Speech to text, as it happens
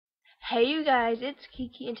Hey you guys, it's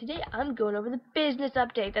Kiki, and today I'm going over the business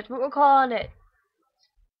update. That's what we're calling it.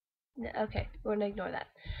 Okay, we're gonna ignore that.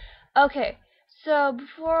 Okay, so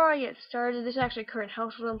before I get started, this is actually current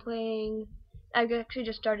household I'm playing. I've actually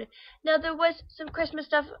just started. Now there was some Christmas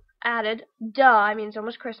stuff added. Duh, I mean it's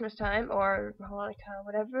almost Christmas time, or Hanukkah,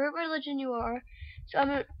 whatever religion you are. So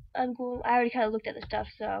I'm going. I already kind of looked at the stuff,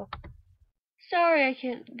 so sorry I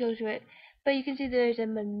can't go to it. But you can see there's a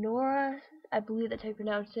menorah. I believe that's how you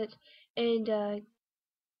pronounce it. And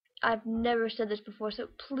I've never said this before, so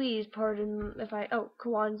please pardon if I. Oh,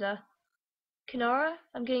 Kwanzaa. Kanara?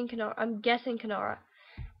 I'm guessing Kanara.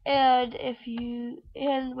 And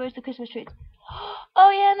where's the Christmas tree?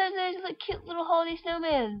 Oh yeah, there's a cute little holiday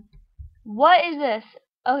snowman. What is this?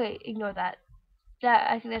 Okay, ignore that.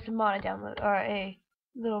 I think that's a mod I download, or a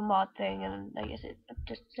little mod thing, and I guess it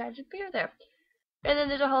just decided to appear there. And then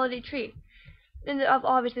there's a holiday tree. And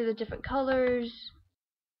obviously there's different colors.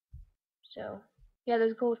 So, yeah,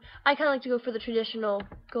 there's gold. I kind of like to go for the traditional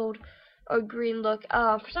gold or green look.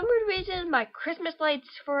 For some weird reason, my Christmas lights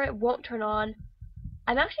for it won't turn on.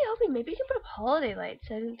 I'm actually hoping maybe you can put up holiday lights.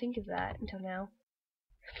 I didn't think of that until now.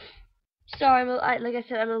 Sorry, like I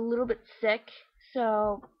said, I'm a little bit sick,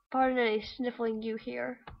 so pardon any sniffling you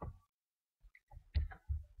hear.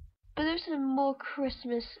 But there's some more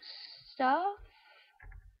Christmas stuff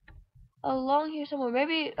along here somewhere.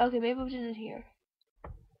 Maybe it was in here.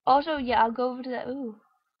 Also, yeah, I'll go over to that. Ooh.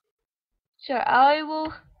 Sure, I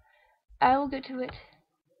will get to it.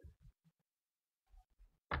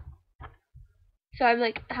 So I'm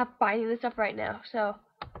like finding this stuff right now. So,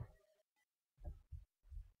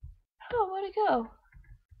 oh, where'd it go?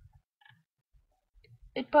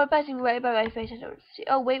 It's probably passing right by my face. I don't see.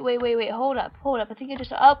 Oh, wait. Hold up. I think I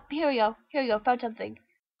just. Oh, here we go. Found something.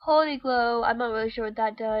 Holy glow. I'm not really sure what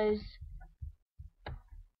that does.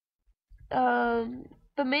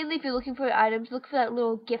 But mainly if you're looking for items, look for that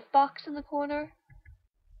little gift box in the corner.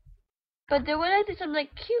 But there was some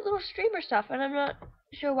like cute little streamer stuff, and I'm not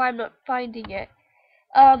sure why I'm not finding it.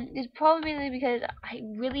 It's probably mainly because I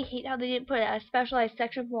really hate how they didn't put a specialized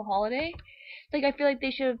section for holiday. Like, I feel like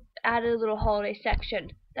they should have added a little holiday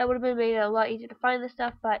section. That would have made it a lot easier to find this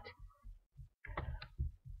stuff, but,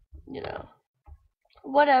 you know,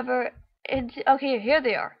 whatever. And, okay, here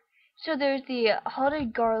they are. So there's the holiday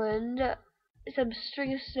garland, some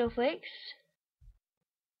string of snowflakes,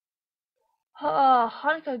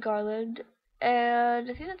 Hanukkah garland,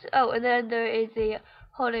 and I think that's, oh, and then there is the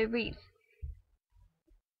holiday wreath.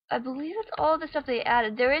 I believe that's all the stuff they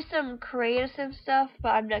added. There is some creative stuff, but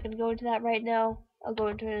I'm not going to go into that right now. I'll go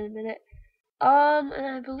into it in a minute. And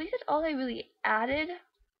I believe that's all they really added.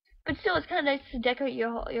 But still, it's kind of nice to decorate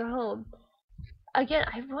your home. Again,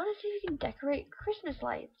 I want to see if you can decorate Christmas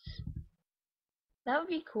lights. That would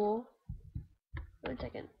be cool. 1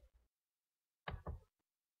 second.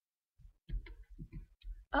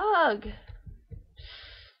 Ugh.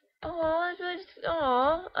 Oh, that's really just,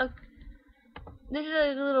 aw. This is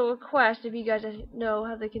a little request if you guys know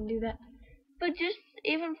how they can do that. But just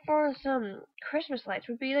even for some Christmas lights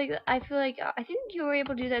would be like, I think you were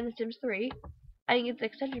able to do that in The Sims 3. I didn't get the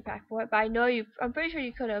extension pack for it, but I'm pretty sure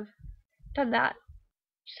you could have done that.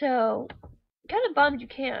 So, kind of bummed you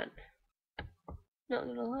can't. Not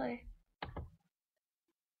gonna lie.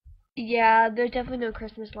 Yeah, there's definitely no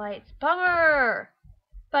Christmas lights. Bummer!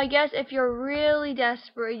 But I guess if you're really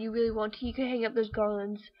desperate and you really want to, you can hang up those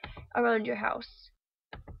garlands around your house.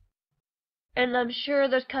 And I'm sure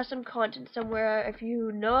there's custom content somewhere. If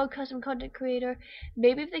you know a custom content creator,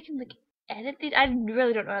 maybe if they can like edit these. I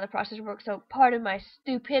really don't know how the process works, so pardon my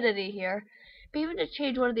stupidity here. But even to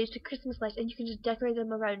change one of these to Christmas lights, and you can just decorate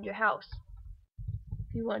them around your house.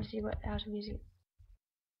 If you want to see what house I'm using.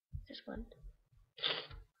 This one.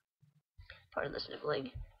 Pardon the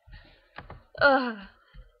sniffling. Ugh.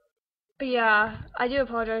 But yeah, I do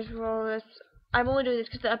apologize for all this. I'm only doing this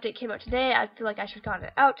because the update came out today. I feel like I should have gotten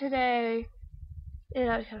it out today. And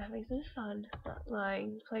I was kind of having some fun, not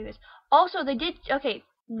lying, playing this. Also, they did, okay,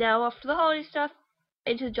 now after the holiday stuff,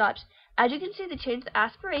 into the jobs. As you can see, they changed the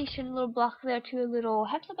aspiration little block there to a little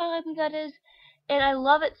hexagon, I believe that is. And I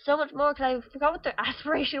love it so much more because I forgot what their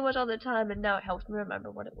aspiration was all the time, and now it helps me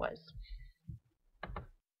remember what it was.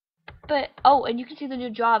 But, oh, and you can see the new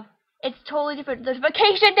job. It's totally different. There's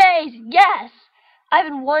vacation days! Yes! I've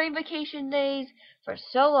been wanting vacation days for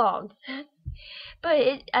so long. But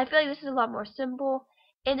I feel like this is a lot more simple.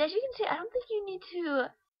 And as you can see, I don't think you need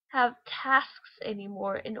to have tasks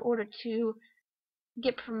anymore in order to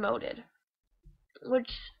get promoted.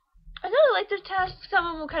 Which, I kind of like those tasks. Some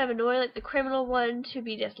of them were kind of annoying, like the criminal one, to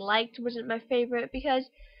be disliked wasn't my favorite, because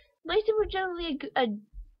most of them were generally a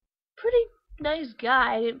pretty nice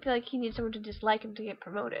guy. I didn't feel like he needed someone to dislike him to get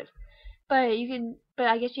promoted. But you can, but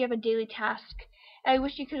I guess you have a daily task. And I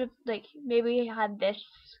wish you could have, like, maybe had this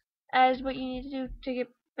as what you need to do to get,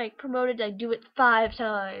 like, promoted. Like, do it 5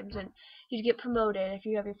 times, and you'd get promoted if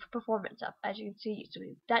you have your performance up. As you can see, so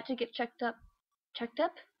that to get checked up,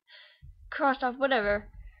 crossed off, whatever.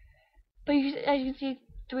 But as you can see,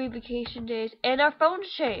 3 vacation days, and our phones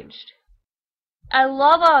changed. I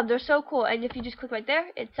love them. They're so cool. And if you just click right there,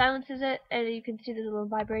 it silences it, and you can see the little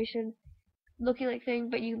vibration looking like thing.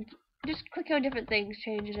 But you just click on different things,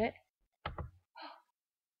 changes it.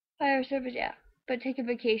 Fire service, yeah. But take a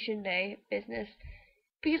vacation day business.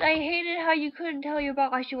 Because I hated how you couldn't tell your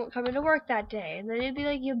boss you weren't coming to work that day. And then it'd be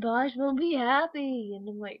like, your boss won't be happy. And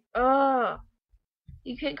I'm like, ugh.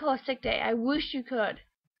 You can't call a sick day. I wish you could.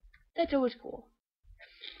 That's always cool.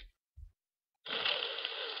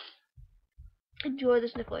 Enjoy the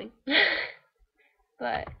sniffling.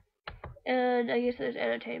 But, and I guess there's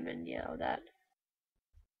entertainment, yeah, all that.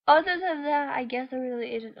 Other than that, I guess there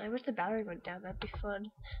really isn't. I wish the battery went down. That'd be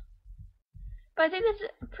fun. But I think that's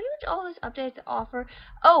pretty much all this update has to offer.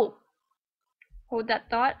 Oh! Hold that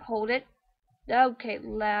thought. Hold it. Okay,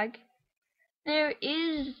 lag. There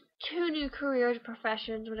is 2 new careers,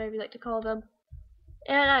 professions, whatever you like to call them.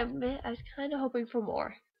 And I was kind of hoping for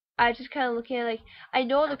more. I just kind of looking at, like, I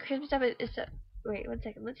know the Christmas stuff is wait, 1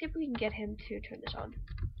 second. Let's see if we can get him to turn this on.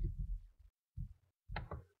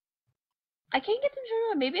 I can't get them to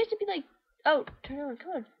turn on. Maybe I should be like, oh, turn on,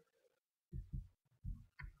 come on.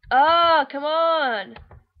 Oh, come on.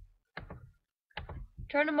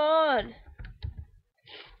 Turn them on.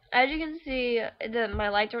 As you can see, my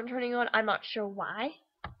lights aren't turning on. I'm not sure why.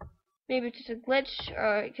 Maybe it's just a glitch,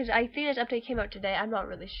 or because I think this update came out today. I'm not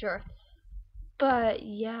really sure. But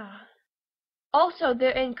yeah. Also,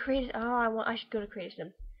 they're in creative. Oh, I should go to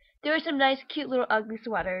creation. There are some nice, cute little ugly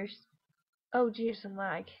sweaters. Oh, geez, some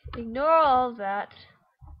lag. Ignore all of that.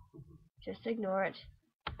 Just ignore it.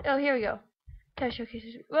 Oh, here we go. Can I showcase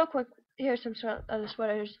this real quick? Here's some other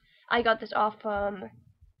sweaters. I got this off them.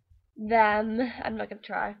 I'm not gonna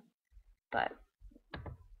try, but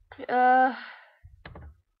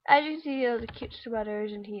as you can see, the cute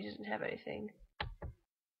sweaters, and he doesn't have anything.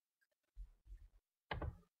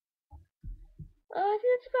 I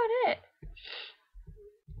think that's about it.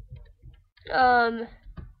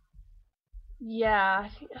 Yeah.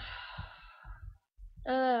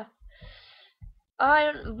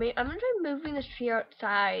 I'm gonna try moving this tree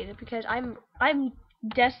outside because I'm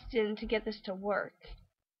destined to get this to work.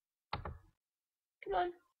 Come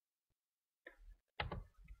on.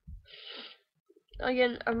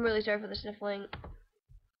 Again, I'm really sorry for the sniffling.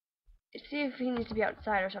 See if he needs to be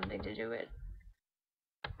outside or something to do it.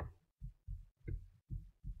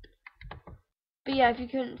 But yeah, if you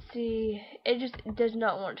couldn't see, it just does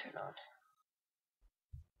not want to turn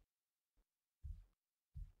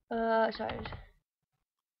on. Sorry.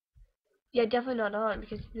 Yeah, definitely not on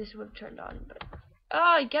because this would have turned on. But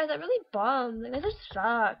oh, guys, that really bummed. Like, that just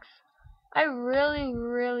sucks. I really,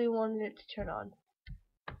 really wanted it to turn on.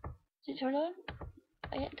 Did it turn on?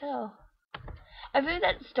 I can't tell. I feel like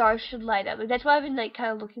that star should light up. Like, that's why I've been like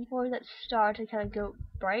kind of looking for that star to kind of go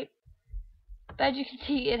bright. But as you can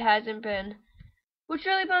see, it hasn't been, which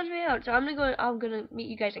really bums me out. So I'm gonna meet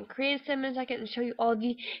you guys in Creative Sim in a second and show you all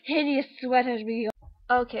the hideous sweaters we got.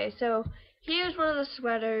 Okay, so here's one of the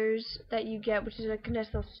sweaters that you get, which is a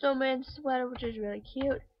nice little snowman sweater, which is really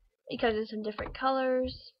cute. It comes in some different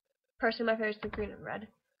colors. Personally, my favorite is the green and red.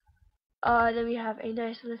 Then we have a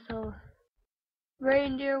nice little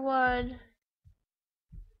reindeer one.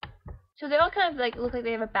 So they all kind of like look like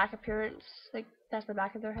they have a back appearance, like that's the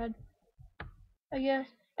back of their head, I guess.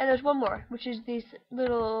 And there's one more, which is this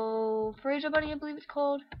little Fraser bunny, I believe it's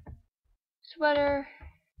called, sweater.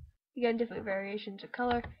 Again, different variations of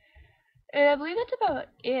color. And I believe that's about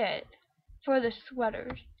it for the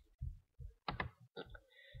sweaters.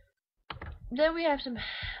 Then we have some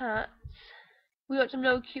hats. We got some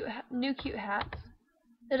new cute hats.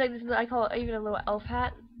 There's like this, I call it even a little elf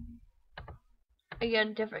hat.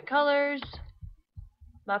 Again, different colors.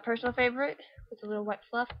 My personal favorite with a little white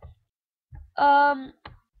fluff. As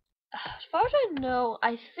far as I know,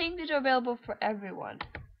 I think these are available for everyone.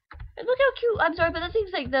 And look how cute! I'm sorry, but that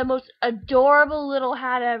thing's like the most adorable little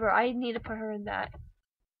hat ever. I need to put her in that.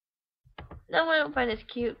 That one I don't find as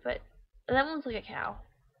cute, but that one's like a cow.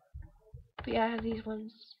 But yeah, I have these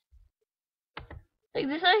ones. Like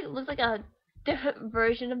this, like looks like a different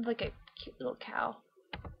version of like a cute little cow.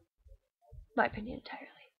 My opinion entirely.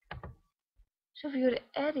 So if you go to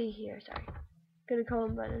Eddie here, sorry, gonna call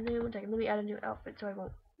him by the name. 1 second. Let me add a new outfit so I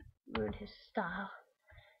won't ruin his style.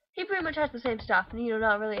 he pretty much has the same stuff, and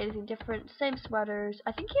not really anything different. Same sweaters.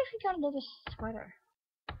 I think he actually got another sweater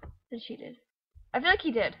than she did. I feel like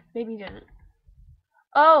he did. Maybe he didn't.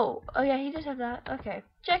 Oh yeah, he does have that. Okay,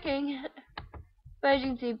 checking. But as you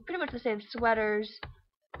can see, pretty much the same sweaters.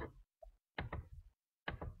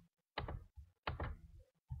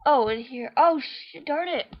 Oh, and here. Oh shit! Darn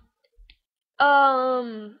it.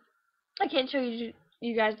 I can't show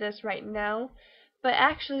you guys this right now, but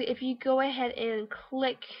actually, if you go ahead and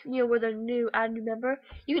click, where the new add new member,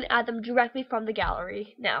 you can add them directly from the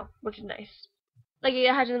gallery now, which is nice. Like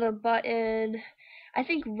it has another button, I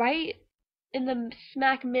think, right in the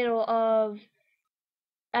smack middle of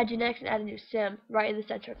add your next and add a new sim, right in the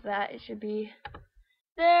center of that. It should be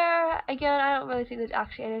there. Again, I don't really think there's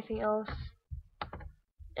actually anything else.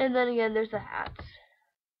 And then again, there's the hats.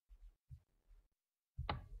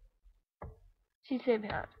 See, same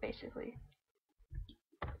hat, basically.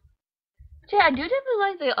 So yeah, I do definitely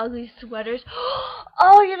like the ugly sweaters.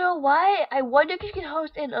 Oh, you know what? I wonder if you can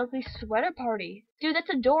host an ugly sweater party. Dude, that's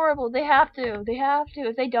adorable. They have to. They have to.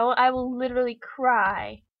 If they don't, I will literally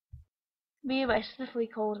cry. Me and my sniffly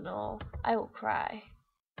cold and all. I will cry.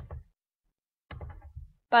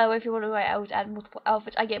 By the way, if you wonder why I always add multiple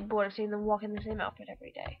outfits, I get bored of seeing them walk in the same outfit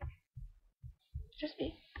every day. Just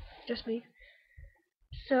me. Just me.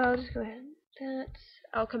 So I'll just go ahead.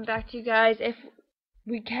 I'll come back to you guys if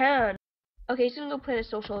we can. Okay, so I'm gonna go plan a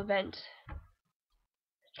social event.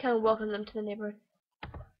 Kind of welcome them to the neighborhood.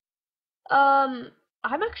 I'm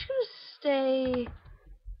actually gonna stay.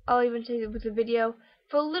 I'll even say with the video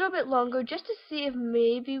for a little bit longer, just to see if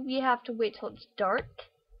maybe we have to wait till it's dark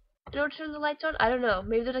in order to turn the lights on. I don't know.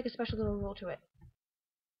 Maybe there's like a special little rule to it.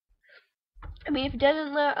 I mean, if it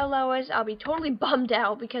doesn't allow us, I'll be totally bummed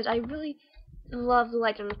out because I really love the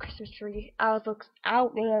lights on the Christmas tree. Ours looks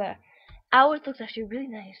actually really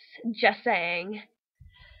nice. Just saying.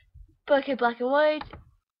 But okay, black and white.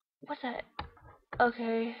 What's that?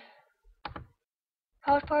 Okay.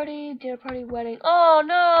 House party, dinner party, wedding. Oh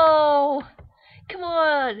no! Come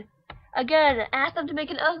on! Again, ask them to make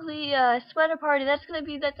an ugly sweater party. That's like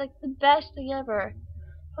the best thing ever.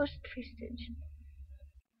 Host prestige.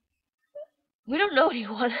 We don't know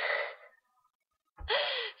anyone.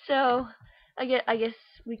 So, I guess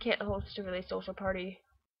we can't host a really social party.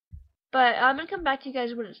 But I'm gonna come back to you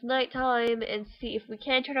guys when it's nighttime and see if we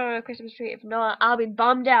can turn on our Christmas tree. If not, I'll be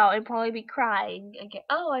bummed out and probably be crying again.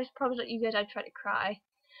 Oh, I promised you guys I'd try to cry.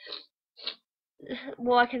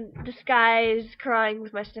 Well, I can disguise crying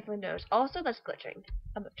with my sniffling nose. Also, that's glitching.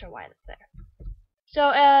 I'm not sure why that's there.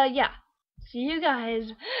 So, yeah. See you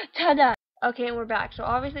guys tonight. Okay, and we're back. So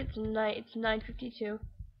obviously it's night. It's 9:52.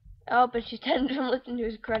 Oh, but she's tending to listen to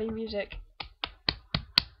his cruddy music.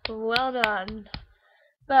 Well done.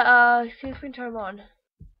 But, see if we can turn them on.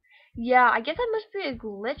 Yeah, I guess that must be a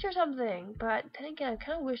glitch or something. But then again, I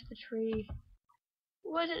kind of wish the tree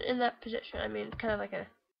wasn't in that position. I mean, kind of like a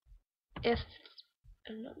if.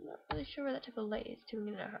 I'm not really sure where that type of light is doing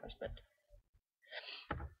in our house, but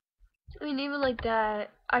I mean, even like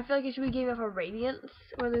that, I feel like it should be giving off a radiance,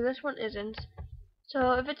 whether this one isn't.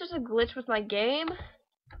 So if it's just a glitch with my game, but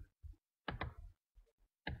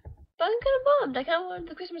I'm kind of bummed. I kind of wanted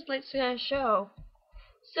the Christmas lights to kind of show.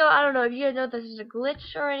 So I don't know if you guys know if this is a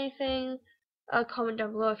glitch or anything. Comment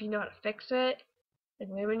down below if you know how to fix it. Like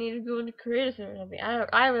maybe we need to go into Creative Center or something.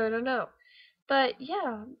 I really don't know. But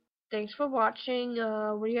yeah, thanks for watching.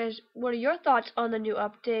 What are your thoughts on the new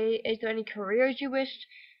update? Is there any careers you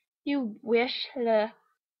wish were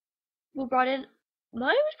brought in?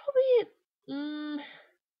 Mine was probably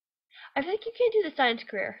I think you can't do the science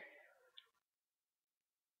career.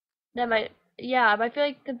 That might, yeah, but I feel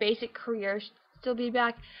like the basic career should still be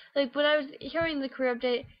back. Like when I was hearing the career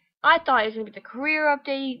update, I thought it was gonna be the career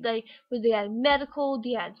update, like where they had medical,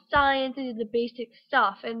 they had science, they did the basic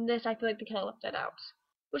stuff, and this I feel like they kind of left that out,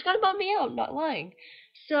 which kind of bummed me out. Not lying.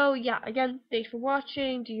 So yeah, again, thanks for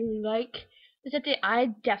watching. Do you like this update?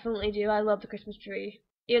 I definitely do. I love the Christmas tree,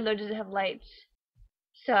 even though it doesn't have lights.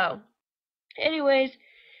 So, anyways,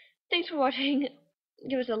 thanks for watching.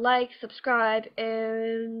 Give us a like, subscribe,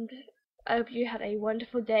 and I hope you had a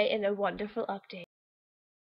wonderful day and a wonderful update.